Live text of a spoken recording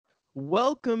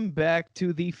Welcome back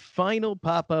to the final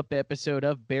pop-up episode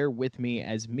of Bear With Me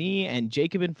as me and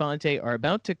Jacob Infante are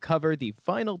about to cover the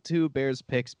final two Bears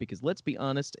picks because let's be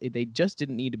honest, they just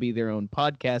didn't need to be their own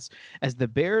podcast as the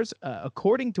Bears,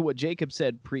 according to what Jacob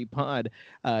said pre-pod,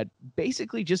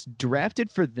 basically just drafted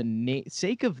for the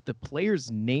sake of the players'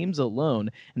 names alone,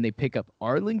 and they pick up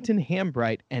Arlington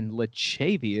Hambright and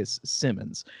Lachavious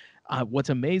Simmons. What's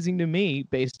amazing to me,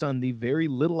 based on the very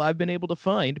little I've been able to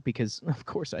find, because of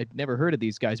course I've never heard of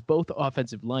these guys, both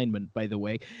offensive linemen, by the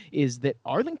way, is that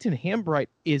Arlington Hambright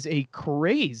is a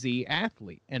crazy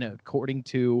athlete. And according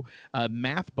to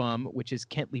Math Bomb, which is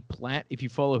Kentley Platt, if you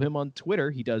follow him on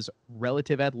Twitter, he does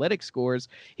relative athletic scores.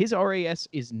 His RAS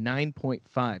is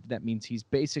 9.5. That means he's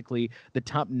basically the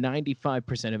top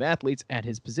 95% of athletes at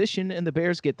his position, and the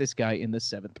Bears get this guy in the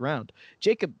 7th round.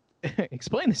 Jacob,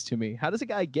 explain this to me. How does a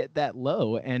guy get that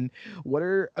low? And what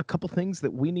are a couple things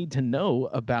that we need to know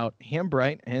about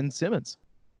Hambright and Simmons?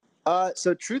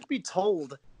 So truth be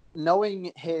told,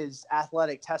 knowing his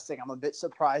athletic testing, I'm a bit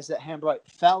surprised that Hambright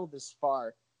fell this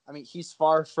far. I mean, he's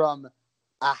far from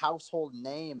a household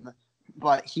name,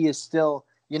 but he is still,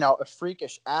 a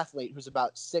freakish athlete who's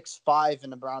about 6'5"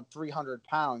 and around 300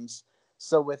 pounds.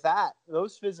 So with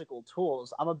those physical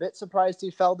tools, I'm a bit surprised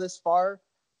he fell this far.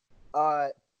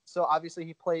 So obviously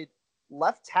he played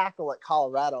left tackle at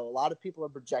Colorado. A lot of people are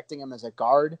projecting him as a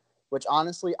guard, which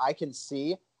honestly I can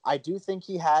see. I do think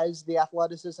he has the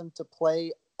athleticism to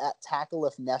play at tackle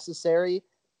if necessary.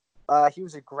 He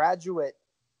was a graduate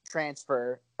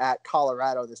transfer at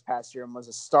Colorado this past year and was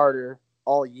a starter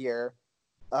all year.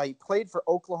 He played for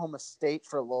Oklahoma State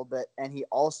for a little bit, and he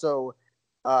also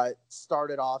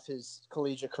started off his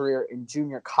collegiate career in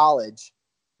junior college.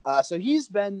 So he's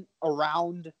been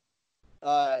around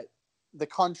the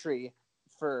country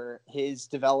for his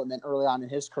development early on in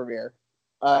his career.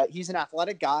 He's an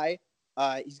athletic guy.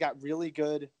 He's got really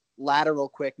good lateral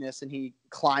quickness, and he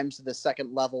climbs to the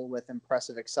second level with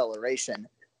impressive acceleration.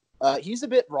 He's a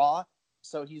bit raw,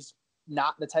 so he's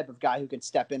not the type of guy who can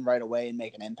step in right away and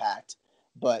make an impact.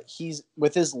 But he's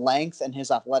with his length and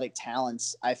his athletic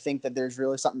talents, I think that there's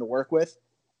really something to work with.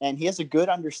 And he has a good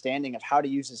understanding of how to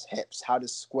use his hips, how to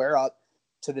square up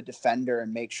to the defender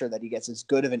and make sure that he gets as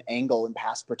good of an angle and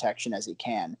pass protection as he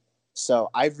can. So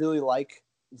I really like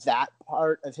that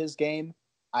part of his game.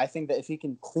 I think that if he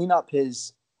can clean up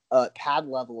his pad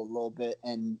level a little bit,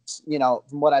 and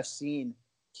from what I've seen,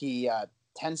 he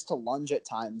tends to lunge at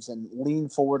times and lean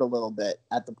forward a little bit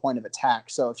at the point of attack.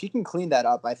 So if he can clean that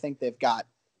up, I think they've got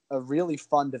a really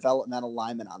fun developmental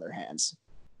lineman on their hands.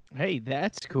 Hey,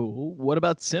 that's cool. What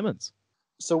about Simmons?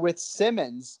 So with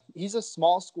Simmons, he's a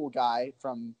small school guy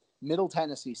from Middle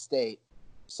Tennessee State.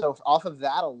 So off of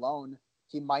that alone,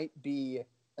 he might be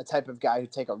a type of guy who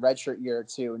take a redshirt year or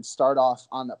two and start off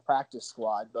on the practice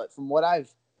squad. But from what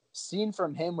I've seen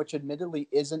from him, which admittedly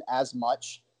isn't as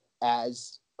much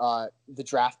as the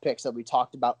draft picks that we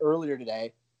talked about earlier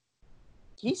today,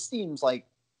 he seems like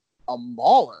a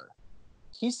mauler.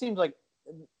 He seems like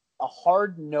a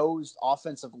hard-nosed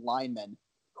offensive lineman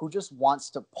who just wants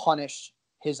to punish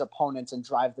his opponents and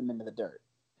drive them into the dirt.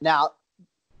 Now,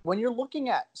 when you're looking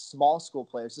at small school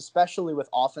players, especially with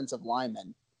offensive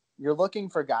linemen, you're looking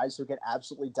for guys who can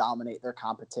absolutely dominate their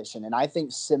competition. And I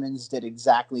think Simmons did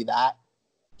exactly that.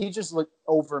 He just looked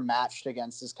overmatched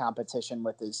against his competition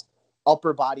with his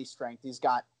upper body strength. He's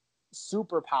got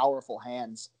super powerful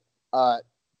hands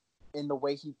in the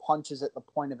way he punches at the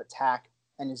point of attack,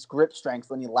 and his grip strength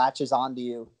when he latches onto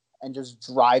you and just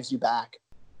drives you back.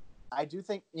 I do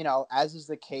think, as is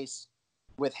the case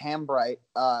with Hambright,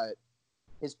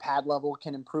 his pad level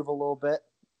can improve a little bit.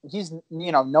 He's,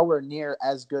 nowhere near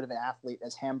as good of an athlete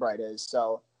as Hambright is,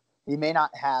 so he may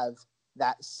not have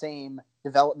that same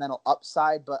developmental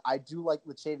upside, but I do like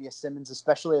Lachavious Simmons,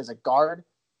 especially as a guard.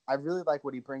 I really like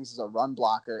what he brings as a run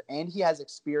blocker, and he has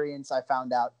experience, I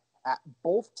found out, at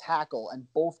both tackle and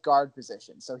both guard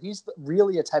positions. So he's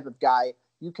really a type of guy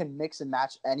you can mix and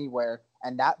match anywhere,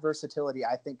 and that versatility,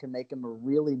 I think, can make him a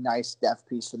really nice depth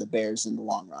piece for the Bears in the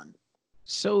long run.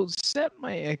 So set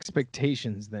my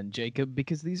expectations then, Jacob,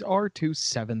 because these are two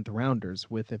 7th rounders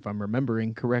with, if I'm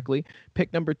remembering correctly,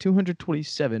 pick number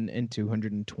 227 and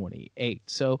 228.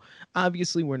 So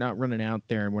obviously we're not running out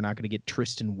there and we're not going to get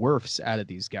Tristan Wirfs out of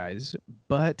these guys,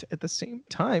 but at the same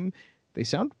time, they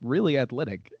sound really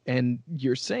athletic, and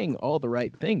you're saying all the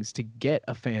right things to get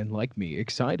a fan like me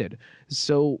excited.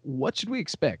 So what should we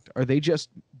expect? Are they just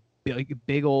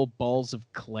big old balls of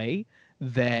clay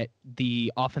that the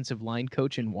offensive line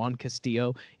coach in Juan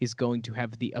Castillo is going to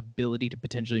have the ability to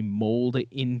potentially mold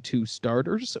into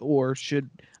starters? Or should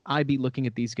I be looking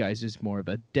at these guys as more of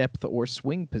a depth or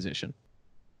swing position?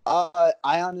 I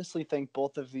honestly think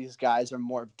both of these guys are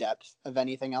more depth of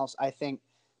anything else. I think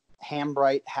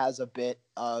Hambright has a bit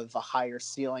of a higher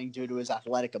ceiling due to his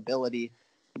athletic ability,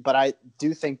 but I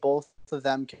do think both of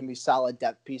them can be solid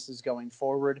depth pieces going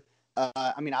forward.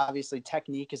 I mean, obviously,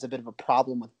 technique is a bit of a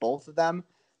problem with both of them,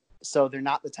 so they're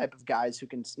not the type of guys who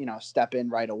can, step in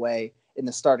right away in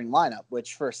the starting lineup,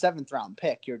 which for a seventh round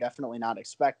pick, you're definitely not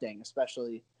expecting,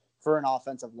 especially for an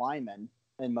offensive lineman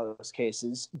in most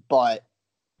cases. But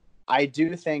I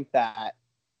do think that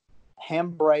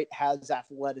Hambright has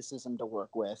athleticism to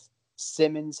work with.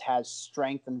 Simmons has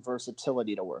strength and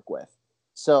versatility to work with.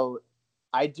 So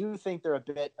I do think they're a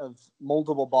bit of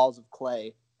moldable balls of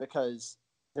clay because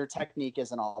their technique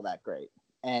isn't all that great.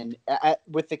 And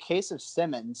with the case of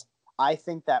Simmons, I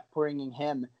think that bringing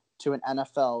him to an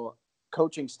NFL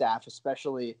coaching staff,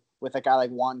 especially with a guy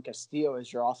like Juan Castillo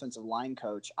as your offensive line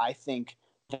coach, I think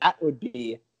that would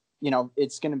be,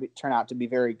 it's going to turn out to be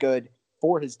very good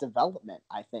for his development,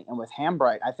 I think. And with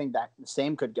Hambright, I think that the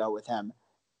same could go with him.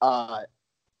 I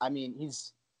mean,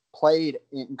 he's played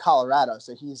in Colorado,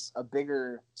 so he's a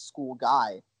bigger school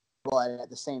guy, but at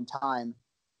the same time,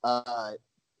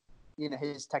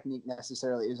 his technique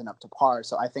necessarily isn't up to par.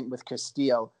 So I think with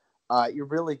Castillo, you're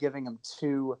really giving him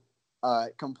two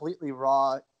completely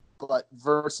raw but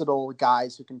versatile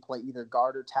guys who can play either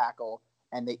guard or tackle,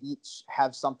 and they each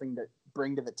have something to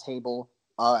bring to the table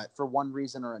for one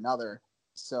reason or another.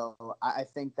 So I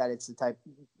think that it's the type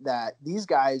that these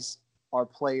guys are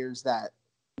players that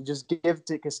you just give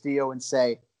to Castillo and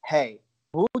say, hey,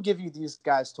 we'll give you these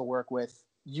guys to work with.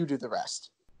 You do the rest.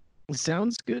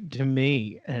 Sounds good to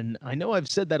me. And I know I've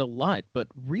said that a lot, but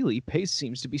really, Pace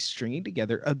seems to be stringing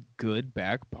together a good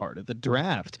back part of the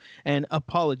draft. And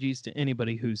apologies to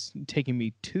anybody who's taking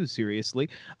me too seriously.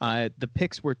 The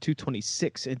picks were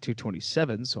 226 and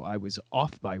 227, so I was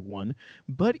off by one.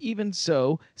 But even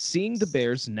so, seeing the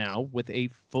Bears now with a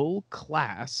full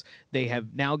class, they have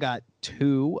now got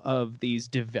two of these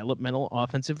developmental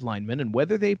offensive linemen, and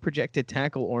whether they project to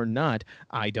tackle or not,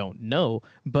 I don't know.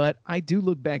 But I do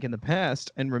look back in the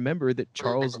past and remember that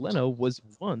Charles Leno was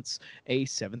once a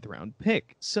seventh round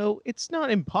pick. So it's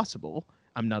not impossible.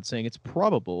 I'm not saying it's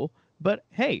probable, but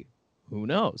hey, who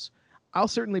knows? I'll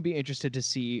certainly be interested to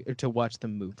see or to watch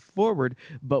them move forward.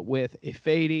 But with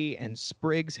Ifedi and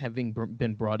Spriggs having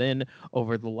been brought in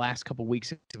over the last couple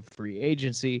weeks of free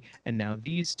agency, and now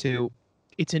these two,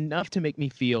 it's enough to make me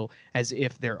feel as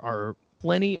if there are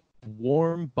plenty of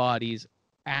warm bodies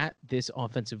at this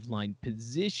offensive line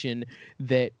position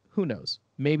that, who knows,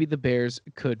 maybe the Bears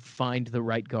could find the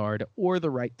right guard or the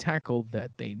right tackle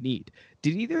that they need.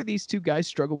 Did either of these two guys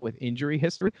struggle with injury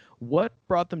history? What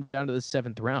brought them down to the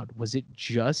seventh round? Was it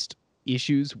just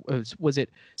issues? Was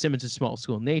it Simmons' small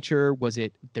school nature? Was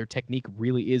it their technique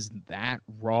really is that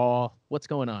raw? What's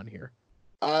going on here?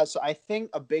 So I think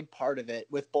a big part of it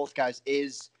with both guys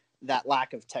is that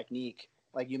lack of technique.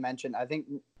 Like you mentioned, I think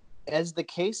as the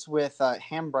case with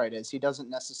Hambright is, he doesn't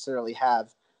necessarily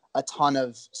have a ton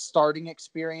of starting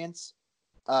experience.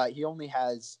 He only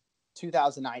has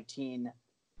 2019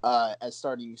 as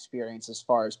starting experience as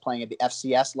far as playing at the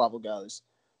FCS level goes.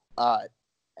 I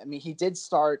mean, he did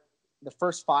start the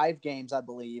first 5 games, I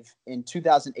believe, in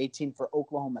 2018 for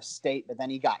Oklahoma State, but then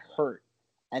he got hurt,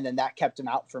 and then that kept him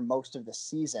out for most of the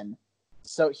season.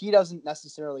 So he doesn't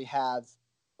necessarily have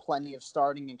plenty of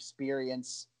starting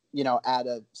experience, at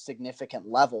a significant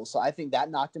level. So I think that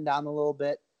knocked him down a little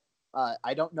bit.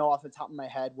 I don't know off the top of my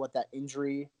head what that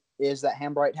injury is that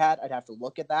Hambright had. I'd have to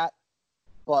look at that.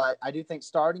 But I do think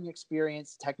starting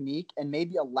experience, technique, and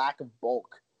maybe a lack of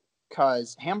bulk,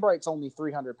 because Hambright's only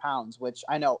 300 pounds, which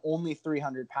I know only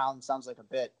 300 pounds sounds like a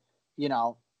bit,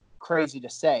 crazy to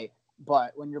say.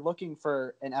 But when you're looking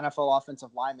for an NFL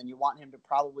offensive lineman, you want him to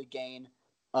probably gain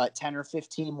 10 or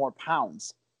 15 more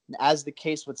pounds. And as the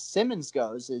case with Simmons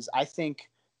goes, is I think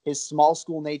his small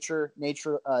school nature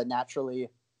naturally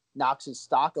knocks his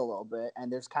stock a little bit,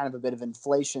 and there's kind of a bit of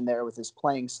inflation there with his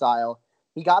playing style.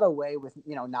 He got away with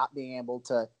not being able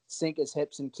to sink his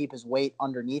hips and keep his weight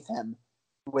underneath him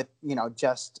with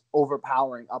just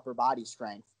overpowering upper body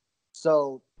strength.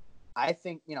 So I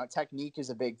think technique is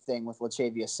a big thing with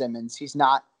Latavius Simmons. He's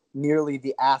not nearly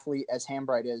the athlete as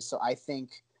Hambright is, so I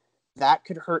think that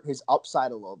could hurt his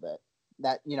upside a little bit.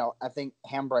 That I think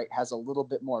Hambright has a little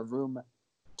bit more room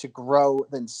to grow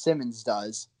than Simmons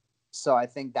does. So I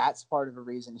think that's part of the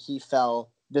reason he fell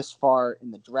this far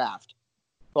in the draft.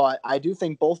 But I do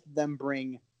think both of them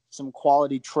bring some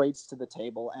quality traits to the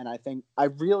table. And I think I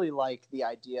really like the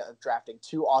idea of drafting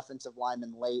 2 offensive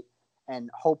linemen late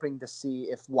and hoping to see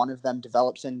if one of them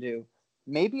develops into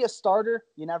maybe a starter.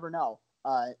 You never know.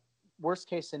 Worst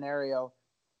case scenario,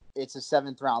 it's a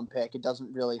 7th-round pick. It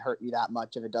doesn't really hurt you that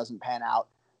much if it doesn't pan out.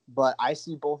 But I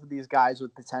see both of these guys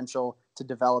with potential to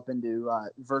develop into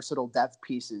versatile depth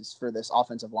pieces for this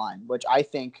offensive line, which I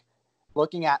think,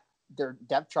 looking at their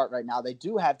depth chart right now, they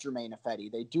do have Jermaine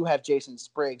Ifedi, they do have Jason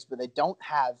Spriggs, but they don't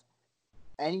have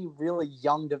any really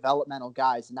young developmental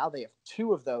guys. And now they have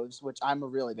 2 of those, which I'm a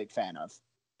really big fan of.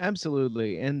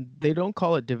 Absolutely. And they don't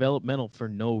call it developmental for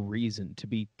no reason, to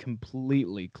be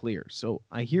completely clear. So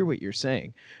I hear what you're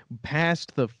saying.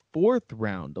 Past the 4th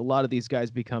round, a lot of these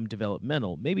guys become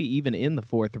developmental, maybe even in the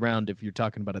 4th round if you're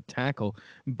talking about a tackle.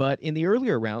 But in the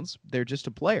earlier rounds, they're just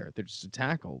a player. They're just a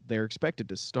tackle. They're expected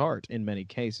to start in many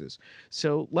cases.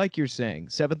 So like you're saying,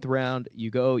 7th round, you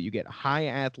get high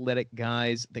athletic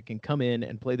guys that can come in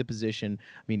and play the position.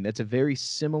 I mean, that's a very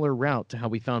similar route to how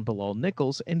we found Bilal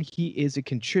Nichols, and he is a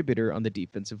contributor on the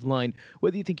defensive line.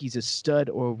 Whether you think he's a stud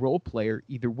or a role player,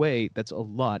 either way, that's a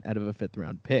lot out of a 5th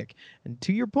round pick. And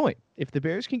to your point, if the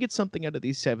Bears can get something out of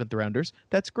these 7th rounders,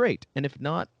 that's great. And if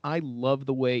not, I love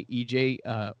the way EJ,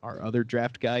 our other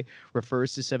draft guy,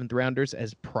 refers to 7th rounders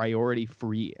as priority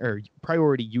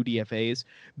UDFAs,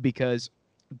 because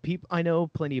I know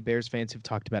plenty of Bears fans have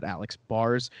talked about Alex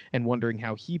Bars and wondering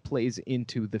how he plays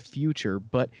into the future,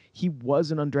 but he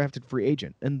was an undrafted free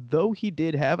agent. And though he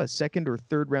did have a 2nd or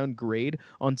 3rd round grade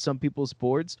on some people's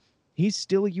boards, he's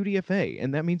still a UDFA,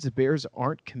 and that means the Bears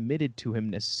aren't committed to him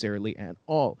necessarily at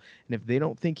all. And if they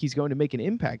don't think he's going to make an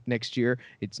impact next year,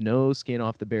 it's no skin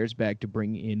off the Bears' back to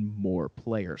bring in more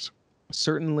players.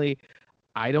 Certainly,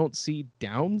 I don't see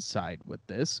downside with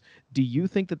this. Do you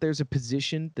think that there's a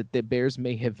position that the Bears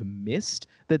may have missed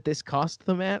that this cost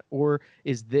them at, or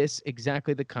is this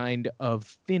exactly the kind of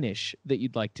finish that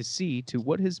you'd like to see to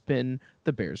what has been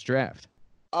the Bears draft?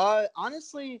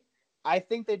 Honestly, I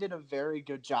think they did a very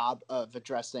good job of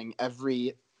addressing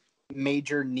every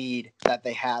major need that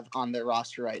they have on their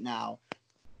roster right now.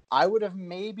 I would have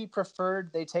maybe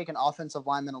preferred they take an offensive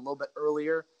lineman a little bit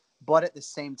earlier, but at the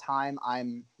same time,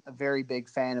 I'm a very big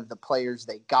fan of the players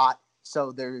they got,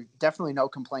 so there are definitely no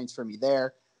complaints for me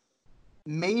there.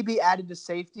 Maybe added to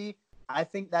safety. I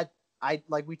think that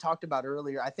like we talked about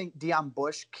earlier, I think Deion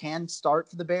Bush can start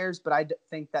for the Bears, but I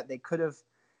think that they could have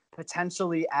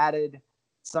potentially added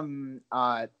some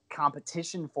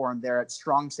competition for him there at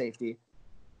strong safety.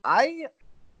 I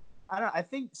don't know. I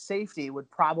think safety would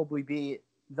probably be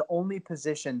the only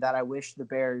position that I wish the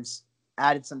Bears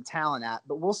added some talent at,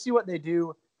 but we'll see what they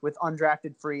do with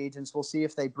undrafted free agents. We'll see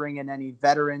if they bring in any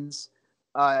veterans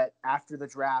after the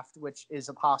draft, which is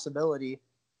a possibility.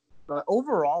 But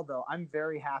overall, though, I'm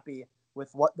very happy with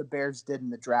what the Bears did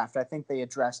in the draft. I think they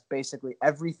addressed basically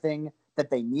everything that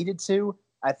they needed to.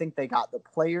 I think they got the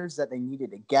players that they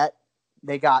needed to get.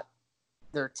 They got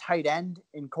their tight end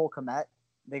in Cole Kmet.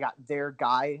 They got their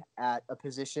guy at a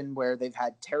position where they've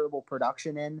had terrible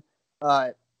production in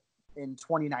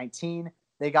 2019.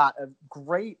 They got a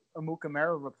great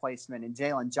Amukamara replacement in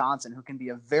Jalen Johnson, who can be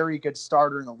a very good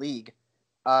starter in the league.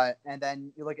 And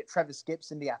then you look at Trevis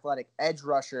Gibson, the athletic edge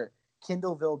rusher,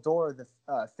 Kindle Vildor,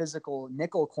 the physical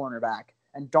nickel cornerback,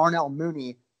 and Darnell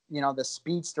Mooney, the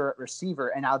speedster at receiver.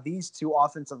 And now these 2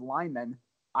 offensive linemen,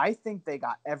 I think they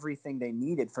got everything they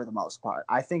needed for the most part.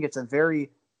 I think it's a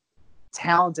very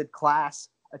talented class,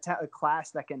 a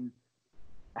class that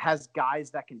has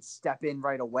guys that can step in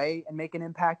right away and make an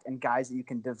impact, and guys that you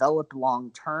can develop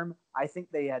long term. I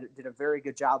think they did a very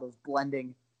good job of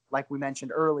blending, like we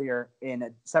mentioned earlier in a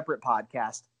separate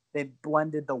podcast. They've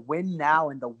blended the win now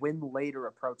and the win later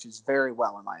approaches very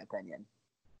well, in my opinion.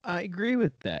 I agree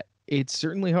with that. It's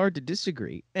certainly hard to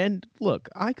disagree. And look,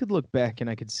 I could look back and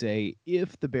I could say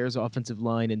if the Bears offensive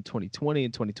line in 2020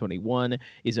 and 2021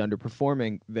 is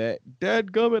underperforming, that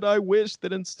dadgummit, I wish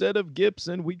that instead of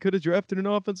Gibson, we could have drafted an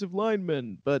offensive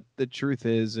lineman. But the truth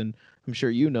is, and I'm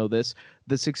sure you know this,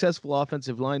 the successful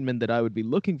offensive lineman that I would be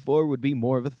looking for would be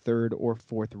more of a 3rd or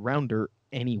 4th rounder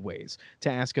anyways.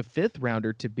 To ask a 5th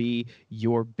rounder to be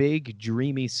your big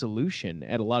dreamy solution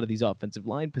at a lot of these offensive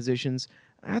line positions,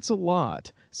 that's a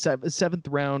lot. 7th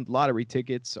round lottery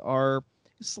tickets are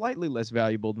slightly less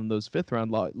valuable than those 5th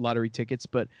round lottery tickets,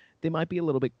 but they might be a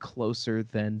little bit closer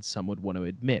than some would want to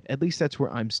admit. At least that's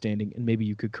where I'm standing, and maybe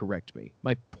you could correct me.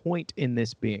 My point in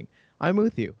this being, I'm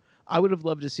with you. I would have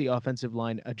loved to see offensive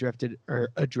line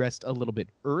addressed a little bit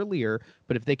earlier,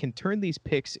 but if they can turn these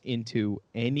picks into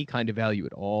any kind of value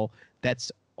at all,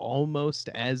 that's almost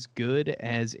as good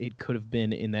as it could have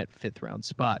been in that 5th round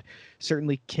spot.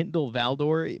 Certainly, Kindle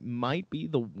Valdor might be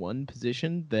the one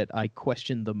position that I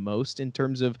question the most in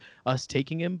terms of us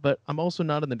taking him, but I'm also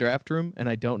not in the draft room, and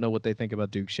I don't know what they think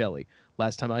about Duke Shelley.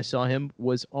 Last time I saw him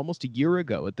was almost a year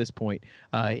ago at this point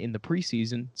in the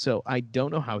preseason, so I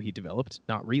don't know how he developed,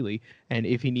 not really, and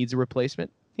if he needs a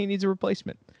replacement, he needs a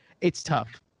replacement. It's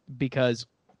tough because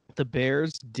the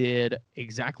Bears did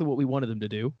exactly what we wanted them to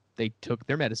do. They took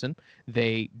their medicine.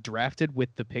 They drafted with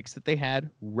the picks that they had,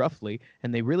 roughly,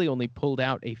 and they really only pulled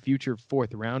out a future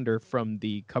 4th rounder from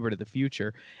the cupboard of the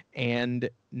future. And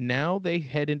now they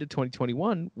head into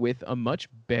 2021 with a much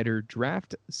better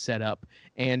draft setup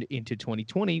and into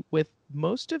 2020 with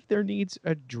most of their needs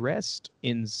addressed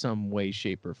in some way,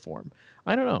 shape, or form.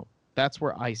 I don't know. That's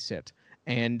where I sit.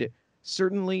 And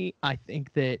certainly, I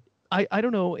think that I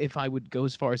don't know if I would go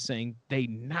as far as saying they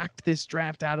knocked this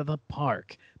draft out of the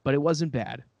park, but it wasn't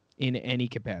bad in any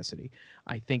capacity.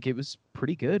 I think it was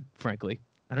pretty good, frankly.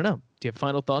 I don't know. Do you have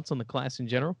final thoughts on the class in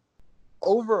general?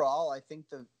 Overall, I think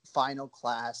the final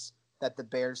class that the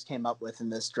Bears came up with in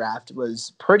this draft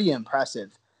was pretty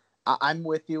impressive. I'm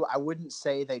with you. I wouldn't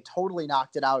say they totally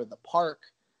knocked it out of the park,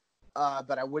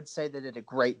 but I would say they did a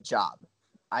great job.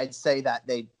 I'd say that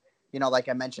they, like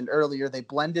I mentioned earlier, they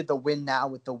blended the win now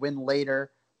with the win later.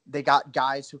 They got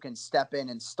guys who can step in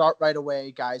and start right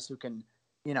away, guys who can,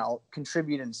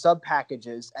 contribute in sub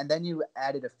packages. And then you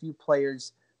added a few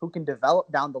players who can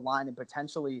develop down the line and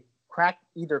potentially crack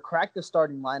the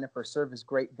starting lineup or serve as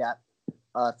great depth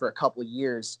for a couple of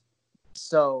years.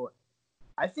 So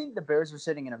I think the Bears are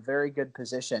sitting in a very good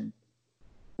position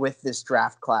with this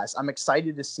draft class. I'm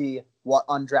excited to see what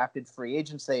undrafted free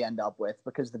agents they end up with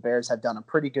because the Bears have done a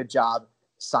pretty good job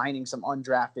signing some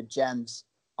undrafted gems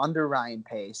under Ryan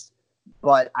Pace.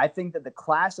 But I think that the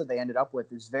class that they ended up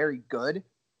with is very good.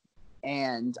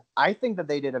 And I think that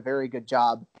they did a very good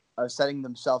job of setting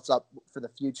themselves up for the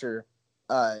future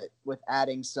with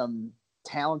adding some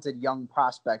talented young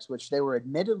prospects, which they were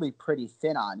admittedly pretty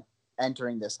thin on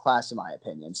entering this class, in my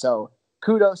opinion. So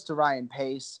kudos to Ryan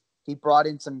Pace. He brought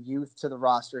in some youth to the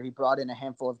roster. He brought in a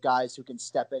handful of guys who can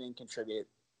step in and contribute.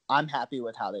 I'm happy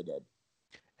with how they did.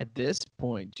 At this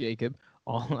point, Jacob,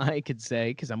 all I could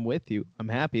say, because I'm with you, I'm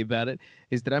happy about it,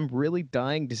 is that I'm really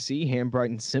dying to see Hambright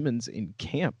and Simmons in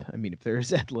camp. I mean, if they're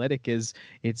as athletic as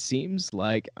it seems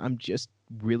like, I'm just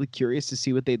really curious to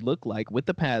see what they'd look like with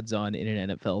the pads on in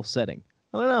an NFL setting.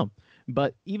 I don't know.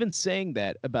 But even saying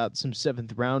that about some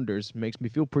 7th rounders makes me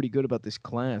feel pretty good about this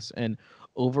class. And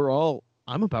overall,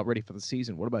 I'm about ready for the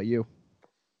season. What about you?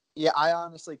 Yeah, I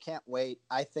honestly can't wait.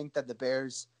 I think that the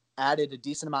Bears added a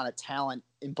decent amount of talent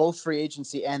in both free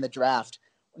agency and the draft.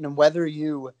 And whether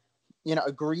you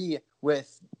agree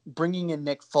with bringing in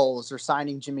Nick Foles or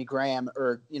signing Jimmy Graham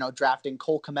or, drafting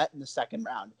Cole Kmet in the 2nd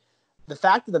round, the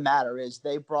fact of the matter is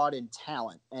they brought in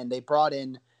talent and they brought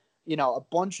in, a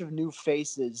bunch of new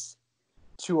faces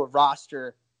to a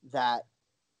roster that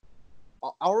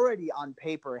already on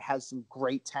paper has some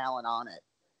great talent on it.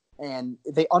 And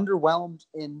they underwhelmed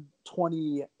in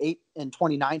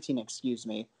 2019, excuse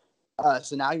me.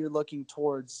 So now you're looking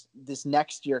towards this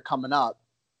next year coming up.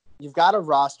 You've got a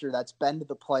roster that's been to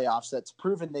the playoffs, that's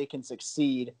proven they can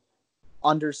succeed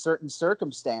under certain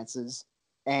circumstances.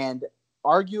 And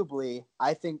arguably,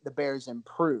 I think the Bears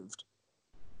improved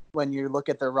when you look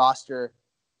at their roster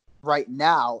right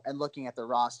now and looking at the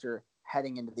roster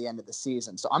heading into the end of the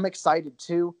season. So I'm excited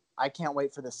too. I can't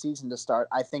wait for the season to start.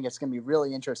 I think it's going to be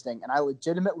really interesting. And I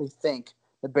legitimately think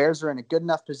the Bears are in a good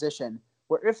enough position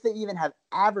where if they even have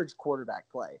average quarterback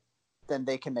play, then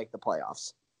they can make the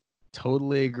playoffs.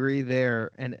 Totally agree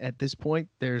there. And at this point,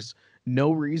 there's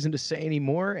no reason to say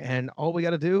anymore. And all we got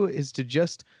to do is to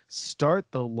just start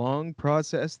the long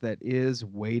process that is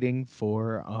waiting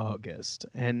for August.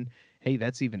 And hey,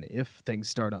 that's even if things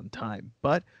start on time.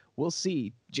 But we'll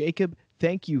see. Jacob,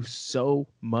 thank you so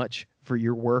much for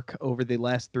your work over the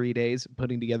last 3 days,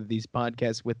 putting together these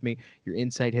podcasts with me. Your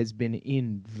insight has been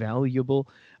invaluable.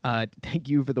 Thank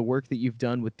you for the work that you've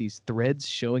done with these threads,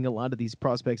 showing a lot of these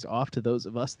prospects off to those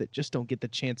of us that just don't get the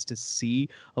chance to see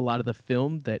a lot of the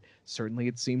film that certainly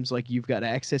it seems like you've got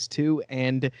access to,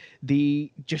 and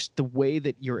the way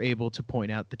that you're able to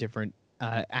point out the different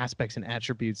aspects and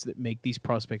attributes that make these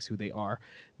prospects who they are.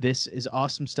 This is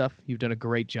awesome stuff. You've done a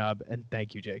great job, and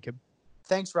thank you, Jacob.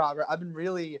 Thanks, Robert. I've been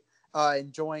really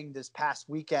enjoying this past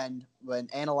weekend when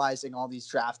analyzing all these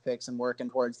draft picks and working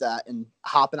towards that, and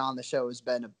hopping on the show has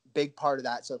been a big part of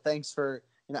that. So thanks for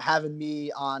having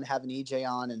me on, having EJ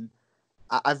on, and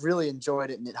I've really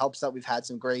enjoyed it, and it helps that we've had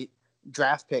some great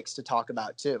draft picks to talk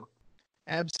about too.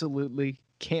 Absolutely.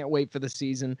 can't wait for the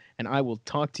season, and I will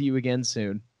talk to you again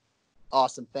soon.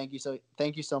 Awesome. Thank you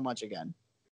so much again.